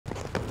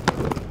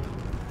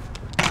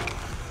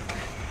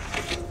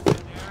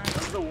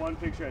the one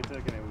picture I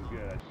took and it was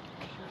good.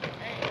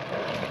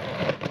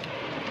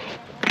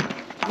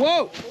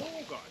 Whoa!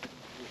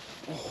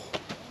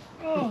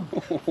 Oh,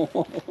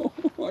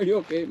 Are you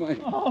okay, Mike?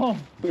 oh.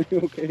 Are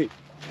you okay?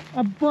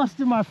 I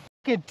busted my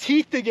fucking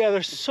teeth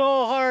together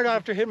so hard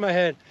after hitting my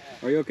head.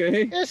 Are you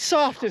okay? It's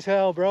soft as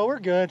hell, bro. We're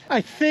good.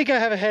 I think I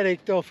have a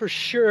headache though, for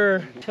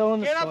sure.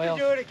 Tilling the soil. Get up and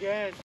do it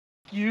again.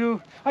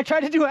 You. I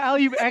tried to do an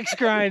alley-oop X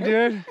grind,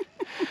 dude.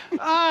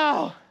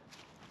 Oh.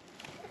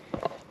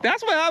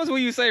 That's what happens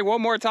when you say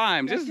one more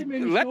time. Just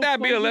let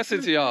that be a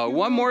lesson to y'all.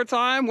 One more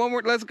time, one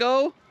more, let's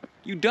go.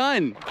 You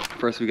done.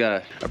 First, we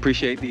gotta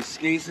appreciate these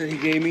skates that he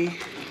gave me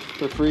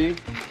for free.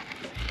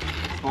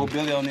 Old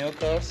Billy O'Neill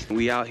cuffs.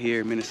 We out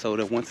here in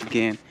Minnesota once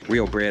again.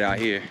 Real bread out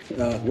here.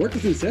 Work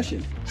is in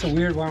session. It's a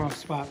weird warm-up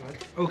spot, but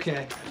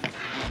okay.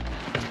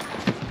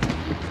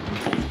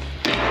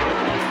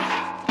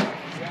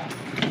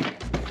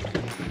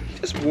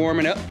 Just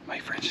warming up. My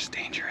friend's just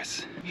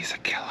dangerous. He's a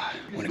killer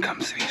when it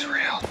comes to these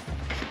rails.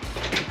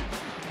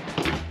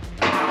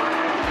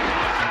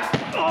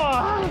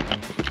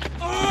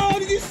 Oh,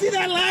 did you see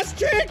that last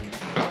trick?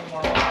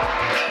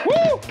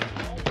 Woo!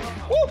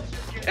 Woo!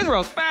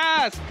 Israel's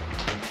fast!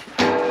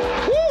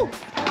 Woo!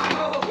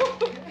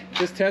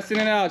 Just testing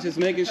it out, just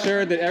making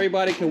sure that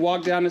everybody can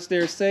walk down the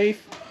stairs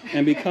safe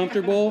and be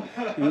comfortable.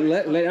 And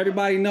let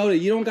everybody know that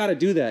you don't gotta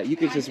do that. You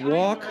can just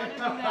walk.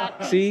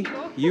 See,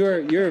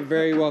 you're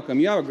very welcome.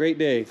 You have a great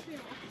day.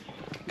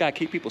 Gotta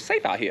keep people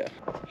safe out here.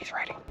 He's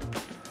ready.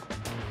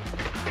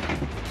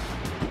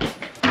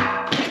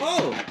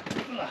 Oh!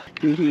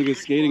 This nigga's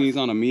skating, he's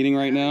on a meeting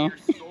right now.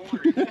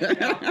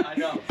 I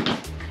know.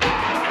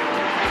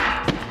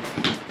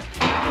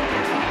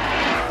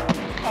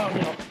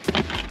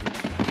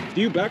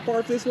 Do you back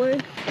barf this way?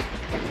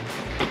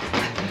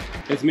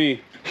 It's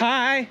me.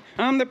 Hi,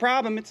 I'm the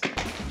problem. It's... Woo!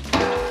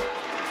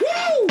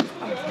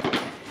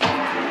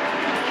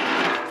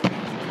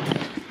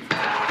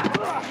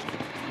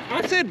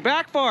 I said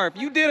back barf.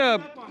 You did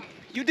a...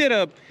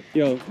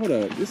 Yo, hold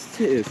up. This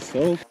shit is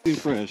so f***ing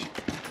fresh.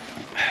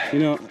 You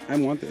know, I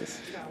want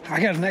this. I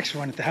got an extra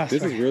one at the house.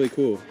 This is really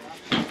cool.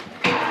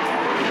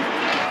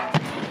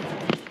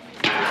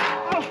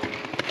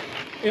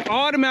 It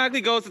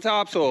automatically goes to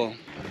topsoil.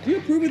 Do you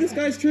approve of this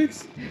guy's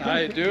tricks?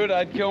 Dude,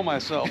 I'd kill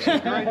myself.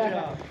 Great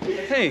job.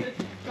 Hey,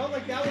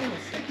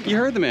 you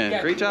heard the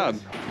man. Great job.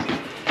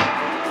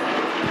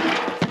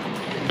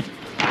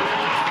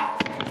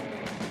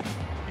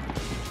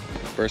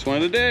 First one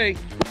of the day.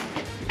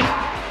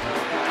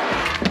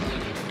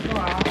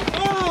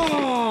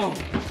 Oh!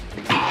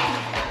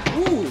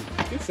 Ooh,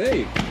 good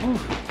save.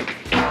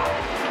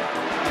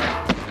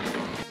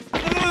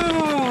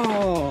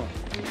 Oh!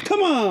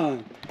 Come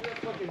on!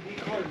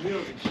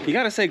 You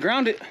gotta say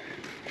ground it.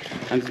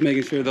 I'm just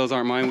making sure those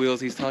aren't mine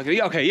wheels he's talking.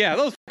 Okay, yeah,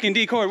 those fucking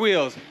D-cord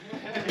wheels.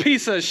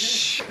 Piece of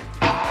sh.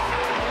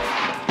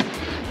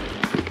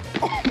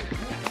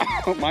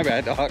 Oh, my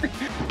bad, dog.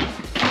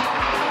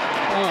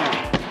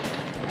 Oh.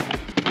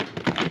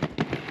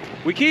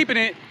 We keeping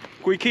it.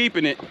 We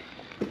keeping it.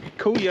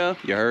 Cool, ya.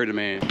 You heard the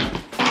man.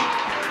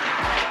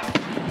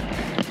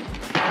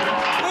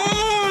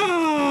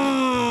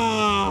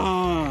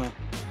 Oh!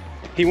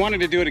 He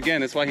wanted to do it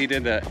again. That's why he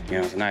did that. You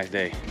know, it's a nice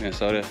day.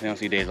 Minnesota, they don't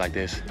see days like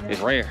this.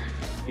 It's rare.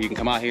 You can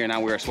come out here and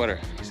not wear a sweater.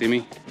 You see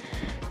me?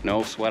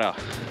 No sweater.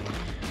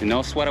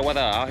 No sweater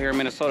weather out here in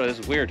Minnesota. This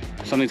is weird.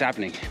 Something's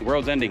happening. The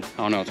world's ending.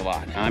 Oh no, it's a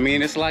lot. I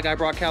mean, it's like I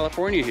brought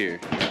California here.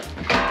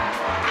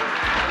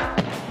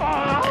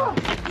 Oh!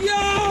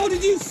 Yo,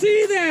 did you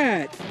see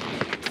that?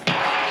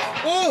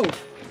 Oh!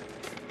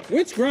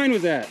 Which grind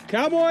was that?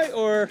 Cowboy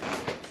or?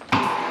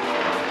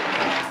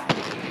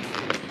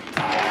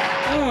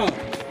 Oh!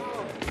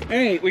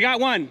 Hey, we got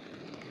one.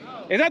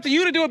 It's up to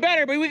you to do it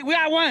better, but we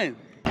got one.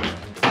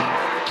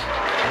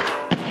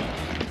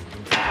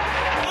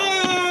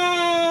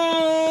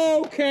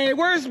 Oh, okay,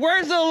 where's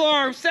the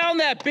alarm?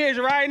 Sound that bitch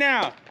right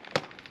now.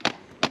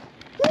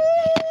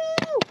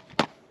 Woo!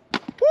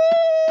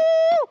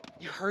 Woo!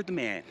 You heard the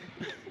man.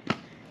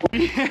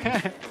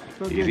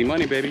 Easy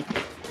money, baby.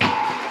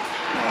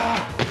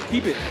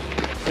 Keep it.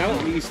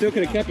 That, you still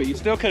could have kept it. You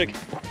still could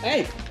have.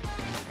 Hey!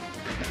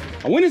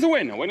 A win is a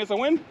win. A win is a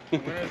win. A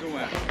win is a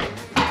win.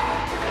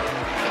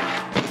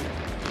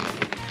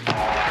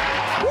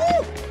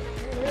 Woo!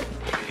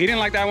 He didn't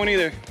like that one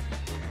either.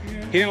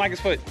 He didn't like his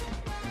foot.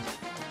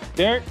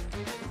 Derek?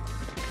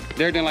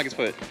 Derek didn't like his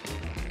foot.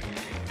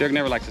 Derek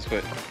never likes his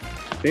foot.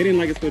 They didn't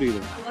like his foot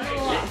either.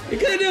 You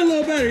could have done a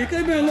little better. You could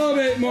have been a little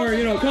bit more,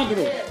 you know,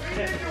 comfortable.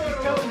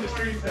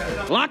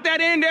 Lock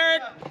that in,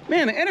 Derek.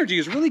 Man, the energy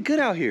is really good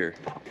out here.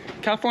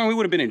 California, we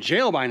would have been in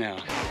jail by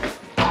now.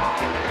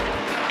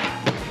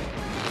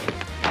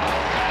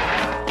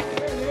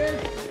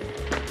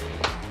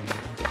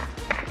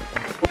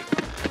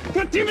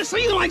 God damn it, so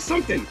you like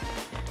something.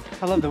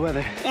 I love the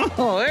weather.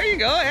 Oh, there you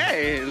go.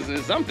 Hey,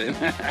 it's something.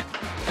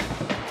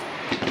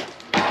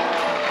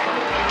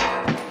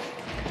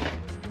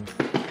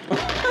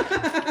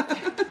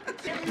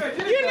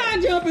 You're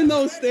not jumping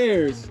those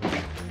stairs.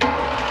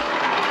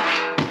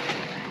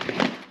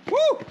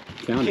 Woo!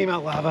 Count Came it.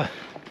 out lava.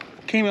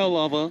 Came out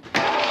lava.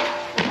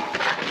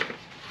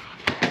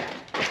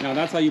 Now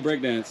that's how you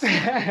break dance. You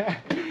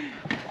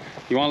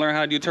want to learn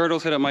how to do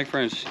turtles? Hit up Mike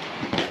French.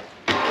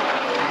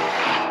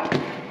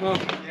 Oh,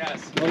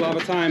 yes. No lava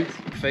time.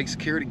 Fake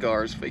security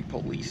guards, fake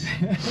police.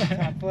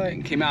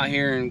 Came out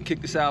here and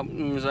kicked us out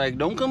and was like,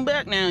 don't come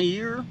back now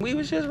here. We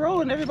was just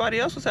rolling. Everybody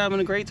else was having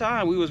a great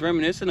time. We was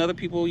reminiscing. Other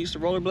people used to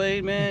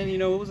rollerblade, man. You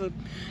know, it was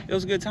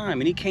a good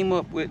time. And he came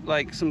up with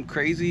like some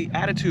crazy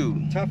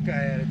attitude. Tough guy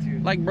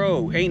attitude. Like,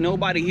 bro, ain't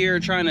nobody here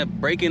trying to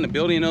break in the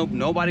building.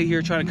 Nobody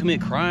here trying to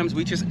commit crimes.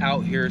 We just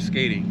out here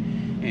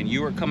skating. And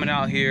you were coming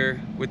out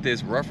here with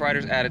this Rough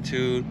Riders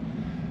attitude.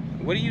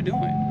 What are you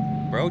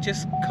doing? Bro,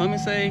 just come and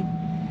say,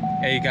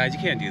 hey guys, you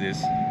can't do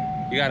this.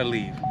 You gotta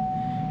leave.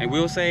 And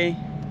we'll say,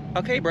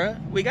 okay, bro,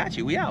 we got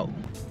you, we out.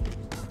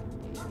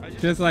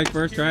 Just like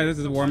first try, this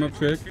is a warm-up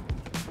trick.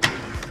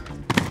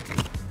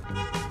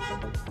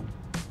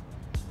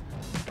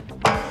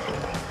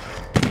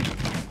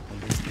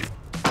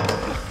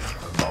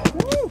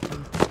 Woo!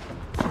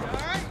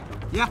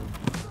 Yeah.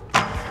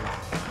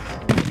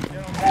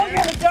 Oh, you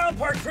got the down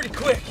part pretty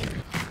quick.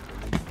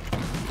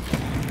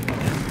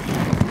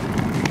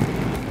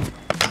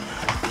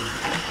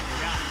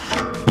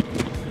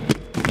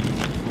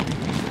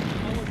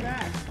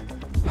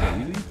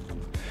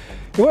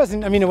 It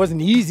wasn't, I mean, it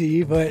wasn't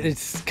easy, but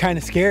it's kind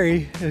of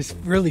scary. It's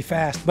really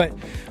fast, but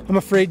I'm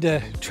afraid to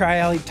try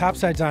alley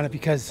topsides on it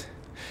because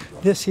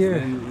this here.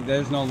 And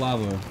there's no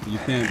lava. You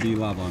can't be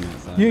lava on that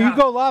side. You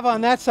go lava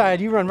on that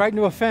side, you run right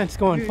into a fence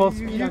going full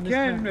speed. You on this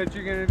can, side. but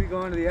you're gonna be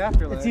going to the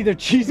afterlife. It's either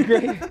cheese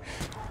grate.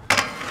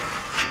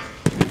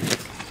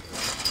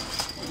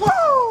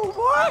 Whoa,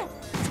 what?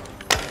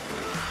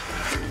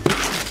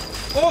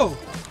 Oh!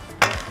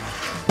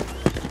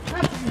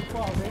 That's a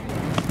fall, baby.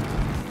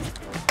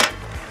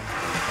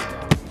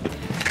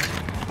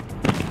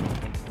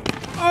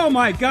 Oh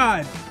my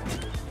God!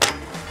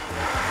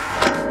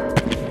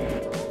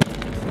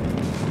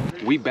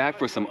 We back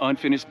for some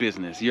unfinished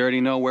business. You already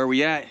know where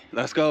we at.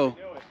 Let's go.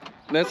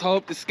 Let's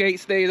hope the skate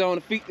stays on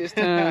the feet this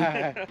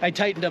time. I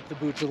tightened up the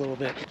boots a little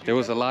bit. There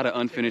was a lot of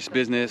unfinished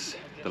business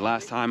the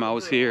last time I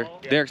was here.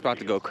 Derek's about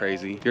to go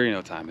crazy. You already know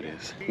what time it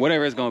is.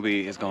 Whatever it's gonna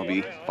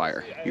be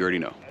fire. You already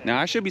know. Now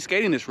I should be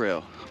skating this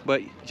rail,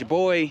 but your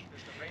boy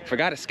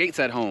forgot his skates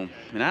at home.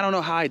 And I don't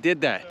know how I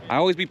did that. I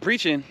always be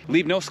preaching,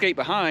 leave no skate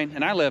behind,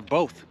 and I left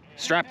both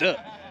strapped up.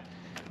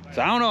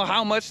 So I don't know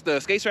how much the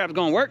skate strap is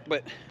gonna work,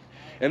 but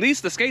at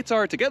least the skates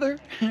are together,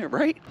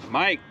 right?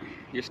 Mike,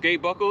 your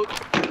skate buckled.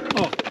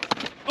 Oh,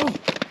 oh,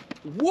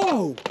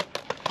 whoa.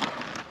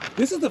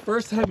 This is the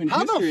first time in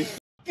history.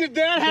 Did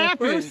that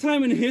happen? First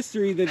time in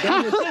history that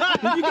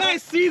did you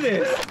guys see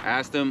this?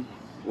 Asked him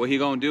what he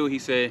gonna do. He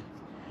said,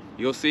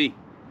 you'll see.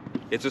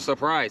 It's a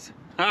surprise.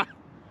 Ha,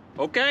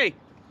 okay,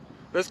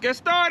 let's get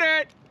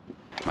started.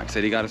 Mike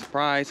said he got a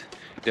surprise.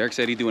 Derek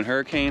said he doing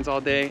hurricanes all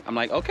day. I'm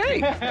like,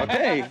 okay,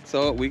 okay.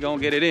 So we gonna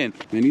get it in.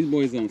 Man, these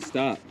boys don't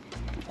stop.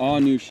 All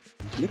new shit.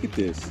 Look at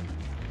this.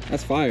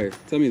 That's fire.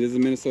 Tell me, this is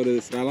Minnesota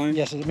skyline?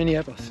 Yes, it's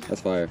Minneapolis. That's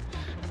fire.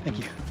 Thank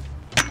you.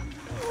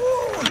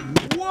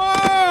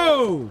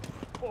 Whoa!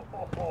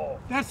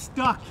 That's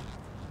stuck.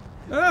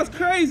 That's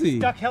crazy.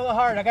 Stuck hella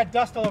hard. I got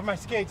dust all over my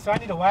skates, so I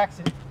need to wax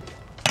it.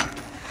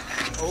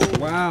 Oh,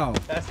 wow.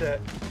 That's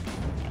it.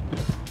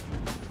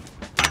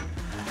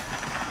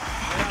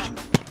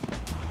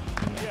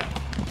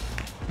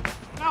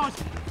 That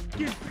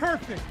was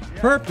perfect.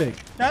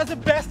 Perfect. That was the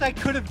best I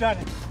could have done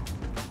it.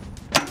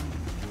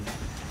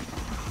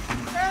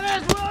 And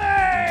there's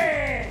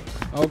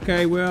Willie!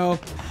 Okay, Will.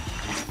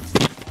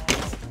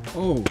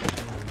 Oh.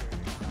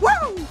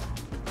 Woo!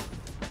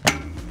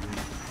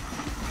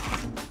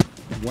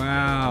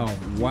 Wow,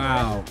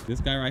 wow. This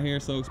guy right here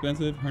is so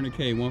expensive.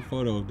 100K, one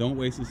photo. Don't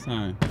waste his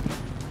time.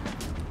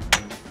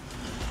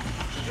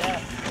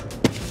 Yes.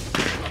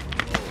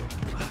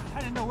 I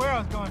didn't know where I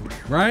was going.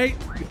 Right?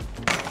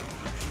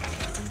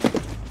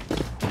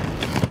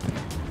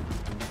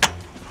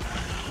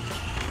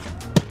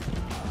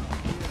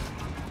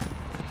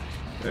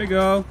 There you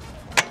go.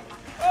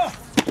 Oh,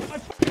 my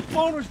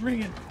phone was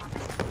ringing.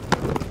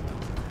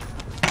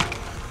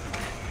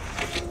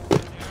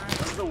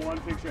 That's the one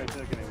picture I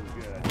took and it was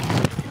good.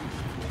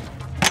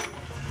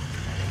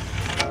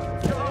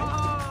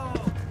 Oh,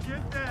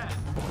 get that.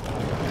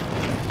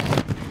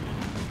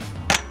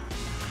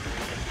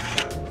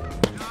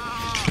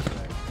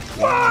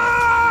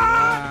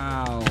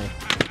 Wow.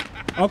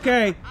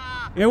 Okay,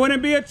 it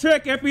wouldn't be a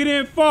trick if he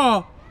didn't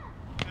fall.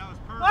 That was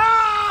perfect.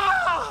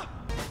 Ah!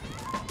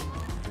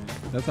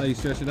 That's how you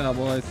stretch it out,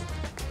 boys.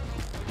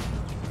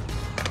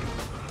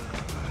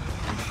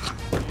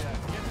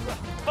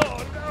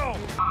 Oh no!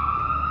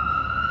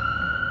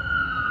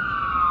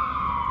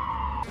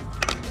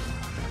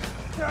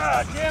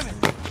 God damn it!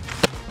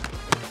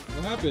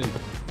 What happened?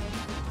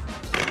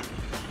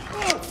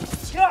 Oh,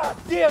 God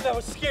damn, that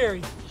was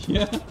scary.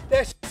 Yeah.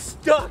 That shit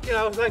stuck, and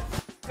I was like,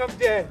 I'm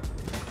dead.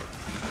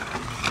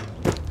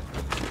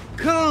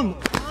 Come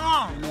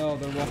on! No,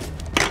 they're walking.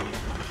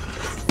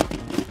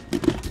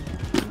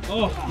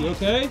 Oh, you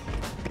okay?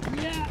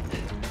 Yeah.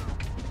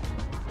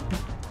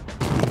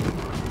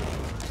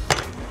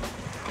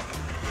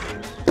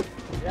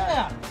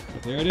 Yeah.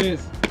 There it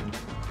is.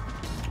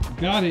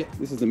 Got it.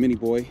 This is the Mini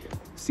Boy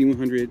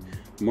C100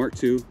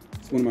 Mark II.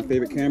 It's one of my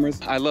favorite cameras.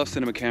 I love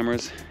cinema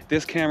cameras.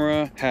 This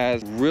camera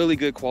has really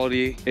good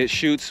quality. It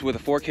shoots with a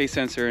 4K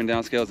sensor and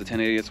downscales to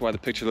 1080. That's why the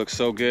picture looks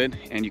so good,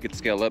 and you can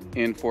scale up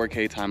in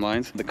 4K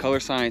timelines. The color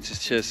science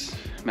is just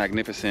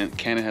magnificent.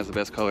 Canon has the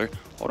best color.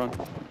 Hold on.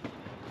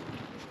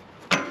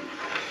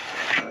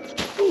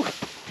 Ooh,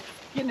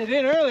 getting it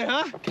in early,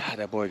 huh? God,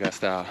 that boy got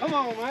style. Come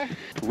on, man.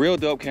 Real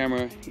dope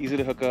camera, easy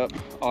to hook up,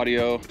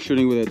 audio.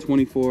 Shooting with a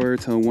 24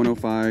 to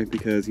 105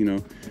 because, you know,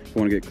 if I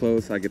want to get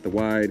close, I get the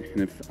wide,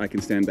 and if I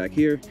can stand back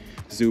here,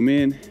 zoom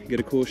in, get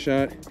a cool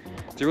shot.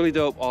 It's a really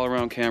dope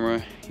all-around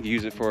camera. You can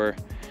use it for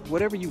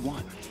whatever you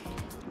want.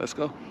 Let's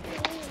go.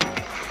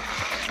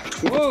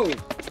 Whoa!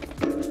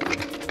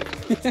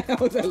 That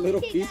was that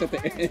little piece at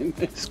the end.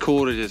 It's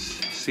cool to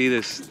just see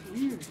this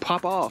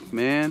pop off,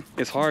 man.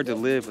 It's hard to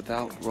live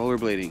without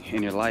rollerblading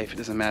in your life. It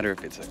doesn't matter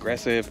if it's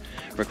aggressive,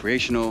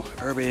 recreational,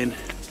 urban.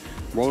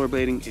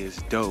 Rollerblading is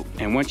dope.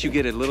 And once you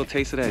get a little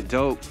taste of that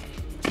dope,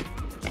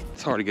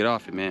 it's hard to get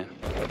off it, man.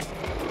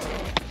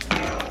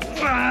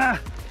 Ah!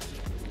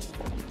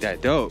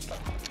 That dope.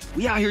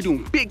 We out here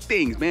doing big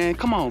things, man.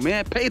 Come on,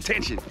 man. Pay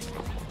attention.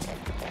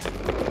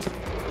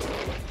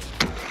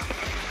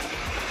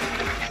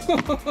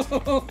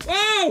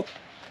 Whoa!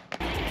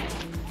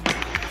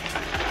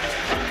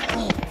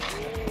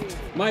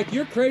 Mike,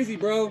 you're crazy,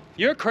 bro.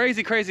 You're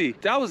crazy, crazy.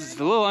 That was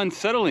a little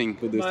unsettling.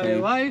 My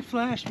life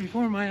flashed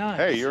before my eyes.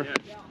 Hey, you're...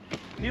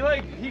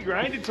 He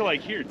grinded to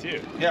like here too.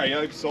 Yeah, you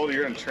like sold it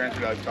here and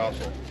transferred out to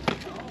Costco.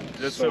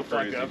 That's So so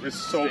fucked crazy. up. It's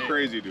so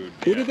crazy, dude.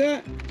 Who did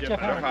that? Jeff Jeff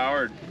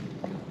Howard.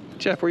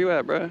 Jeff, where you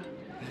at, bro?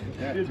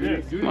 Yeah,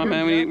 Dude, Come on,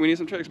 man. We need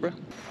some tricks, bro.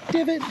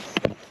 Divot.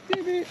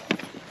 Divot.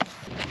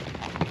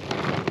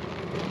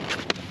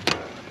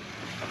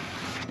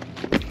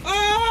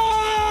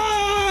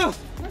 Oh!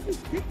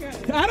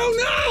 I don't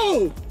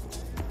know!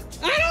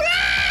 I don't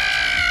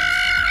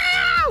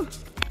know!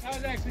 That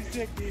was actually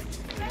sick, dude.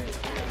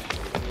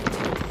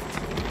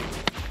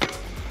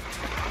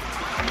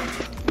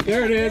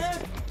 There it is.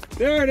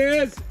 There it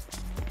is.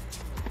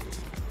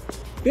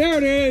 There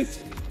it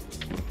is.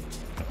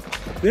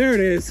 There it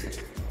is.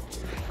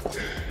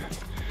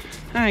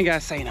 I ain't gotta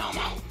say no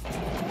more.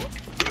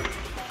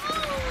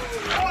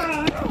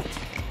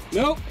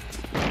 Nope.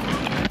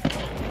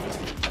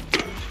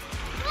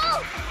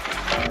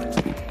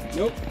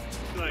 Nope.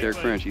 Derek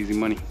French, easy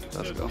money.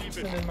 Let's go. And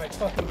then my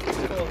fucking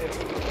skull hit.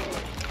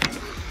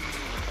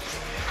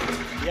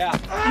 Yeah.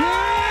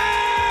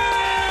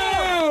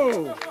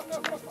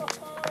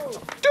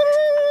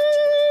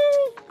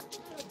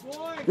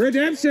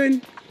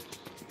 Redemption.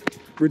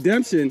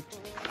 Redemption.